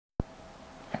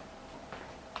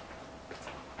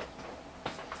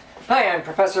Hi, I'm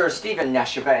Professor Stephen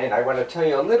Nesheva, and I want to tell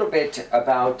you a little bit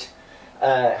about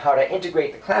how to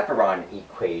integrate the Clapeyron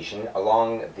equation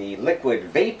along the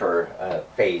liquid-vapor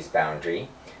phase boundary.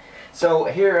 So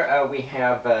here we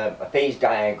have a phase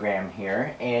diagram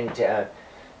here, and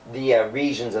the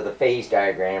regions of the phase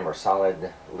diagram are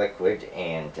solid, liquid,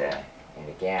 and a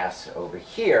gas over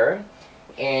here.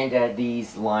 And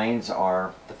these lines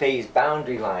are the phase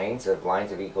boundary lines of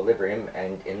equilibrium,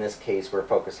 and in this case we're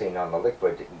focusing on the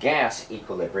liquid-gas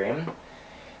equilibrium.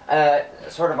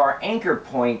 Sort of our anchor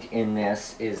point in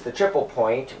this is the triple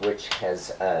point, which has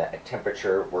a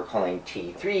temperature we're calling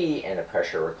T3 and a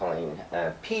pressure we're calling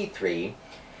P3.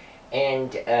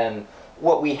 And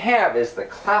what we have is the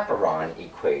Clapeyron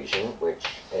equation, which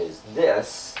is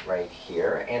this right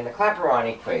here. And the Clapeyron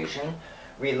equation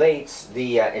relates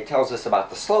it tells us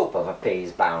about the slope of a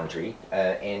phase boundary,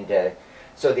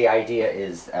 so the idea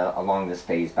is along this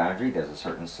phase boundary there's a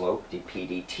certain slope,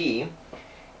 dp dt,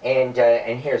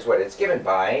 and here's what it's given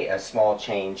by: a small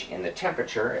change in the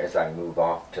temperature as I move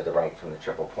off to the right from the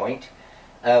triple point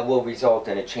will result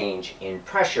in a change in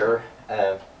pressure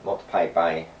multiplied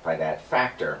by that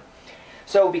factor.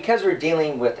 So because we're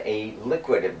dealing with a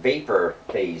liquid vapor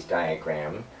phase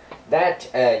diagram,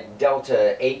 that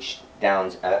delta H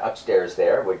down upstairs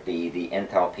there would be the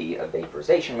enthalpy of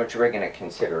vaporization, which we're going to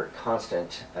consider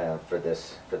constant for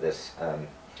this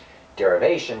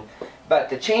derivation. But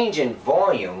the change in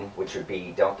volume, which would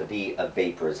be delta V of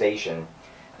vaporization,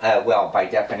 well, by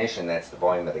definition that's the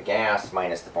volume of the gas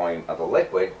minus the volume of the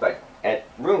liquid, but at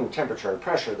room temperature and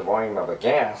pressure the volume of a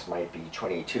gas might be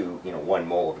 22, 1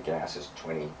 mole of a gas is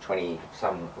 20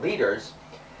 some liters.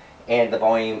 And the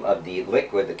volume of the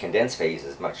liquid, the condensed phase,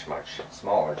 is much, much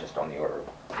smaller, just on the order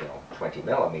of 20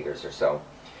 millimeters or so.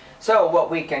 So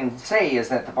what we can say is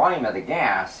that the volume of the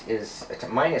gas is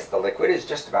minus the liquid is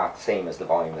just about the same as the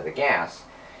volume of the gas.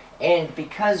 And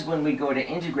because when we go to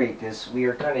integrate this, we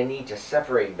are going to need to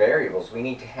separate variables. We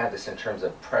need to have this in terms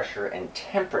of pressure and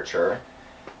temperature.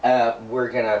 We're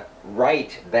going to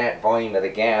write that volume of the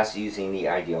gas using the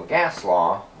ideal gas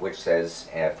law, which says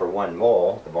for 1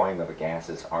 mole, the volume of a gas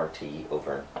is RT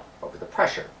over the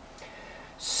pressure.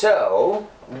 So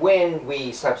when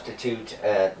we substitute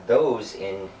those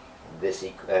in this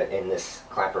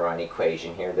Clapeyron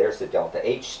equation here, there's the delta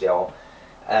H still.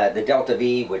 The delta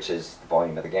V, which is the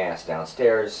volume of the gas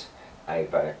downstairs,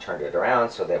 I've turned it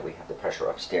around so that we have the pressure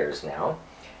upstairs now,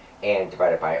 and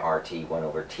divided by RT 1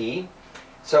 over T.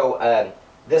 So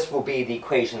this will be the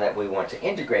equation that we want to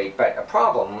integrate, but a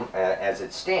problem as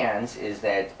it stands is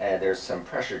that there's some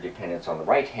pressure dependence on the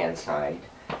right-hand side,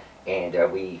 and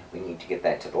we need to get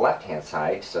that to the left-hand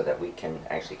side so that we can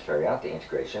actually carry out the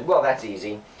integration. Well, that's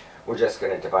easy. We're just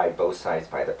going to divide both sides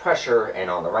by the pressure,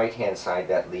 and on the right-hand side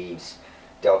that leaves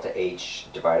delta H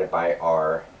divided by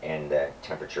R and the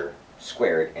temperature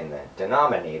squared in the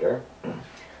denominator.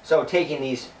 So taking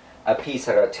these a piece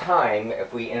at a time,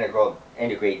 if we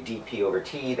integrate dp over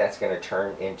t, that's going to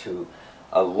turn into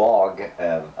a log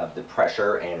of the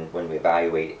pressure, and when we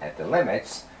evaluate at the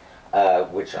limits,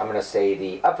 which I'm going to say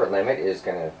the upper limit is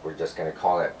we're just going to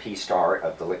call it p star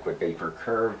of the liquid vapor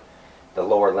curve. The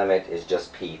lower limit is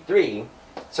just p3,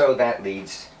 so that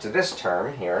leads to this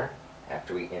term here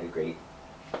after we integrate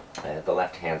the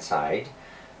left hand side,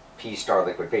 p star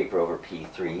liquid vapor over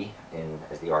p3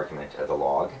 as the argument of the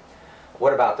log.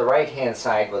 What about the right-hand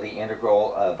side? Well, the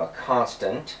integral of a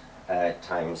constant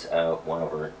times 1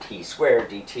 over t squared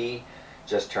dt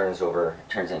just turns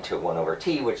into 1 over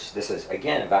t, which this is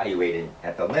again evaluated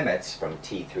at the limits from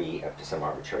T3 up to some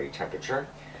arbitrary temperature.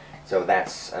 So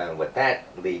that's what that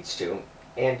leads to.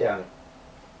 And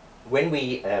when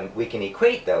we can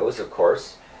equate those, of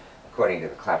course, according to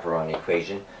the Clapeyron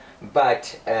equation,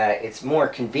 but it's more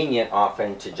convenient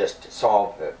often to just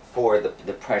solve for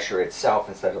the pressure itself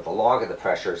instead of the log of the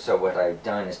pressure. So what I've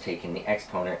done is taken the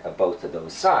exponent of both of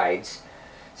those sides.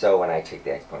 So when I take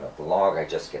the exponent of the log, I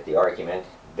just get the argument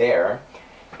there.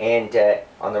 And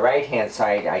on the right-hand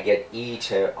side, I get e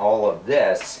to all of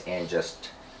this, and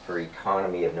just for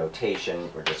economy of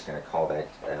notation, we're just going to call that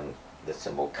the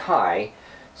symbol chi.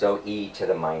 So e to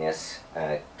the minus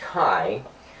chi.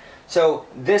 So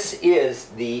this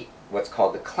is what's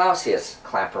called the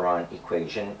Clausius-Clapeyron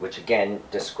equation, which again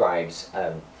describes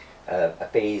a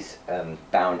phase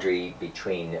boundary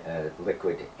between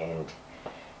liquid and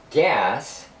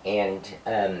gas, and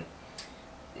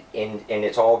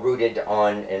it's all rooted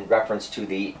in reference to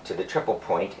the triple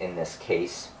point in this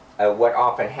case. What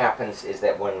often happens is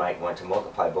that one might want to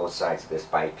multiply both sides of this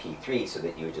by P3 so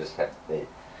that you just have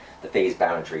the phase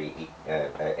boundary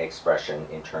expression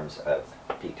in terms of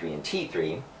P3 and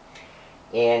T3.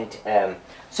 And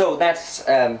so that's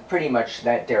pretty much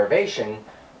that derivation.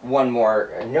 One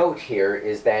more note here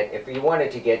is that if you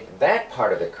wanted to get that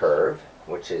part of the curve,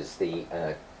 which is the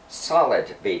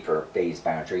solid vapor phase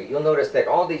boundary, you'll notice that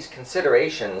all these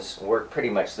considerations work pretty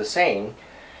much the same.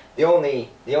 The only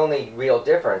real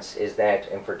difference is that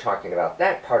if we're talking about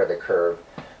that part of the curve,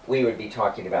 we would be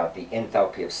talking about the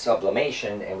enthalpy of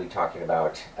sublimation, and we're talking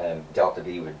about delta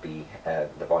V would be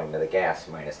the volume of the gas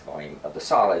minus the volume of the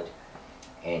solid,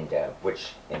 and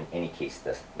which in any case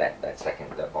that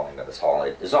second, the volume of the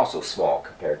solid, is also small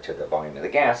compared to the volume of the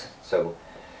gas, so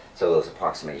those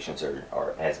approximations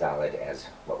are as valid as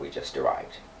what we just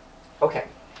derived. Okay.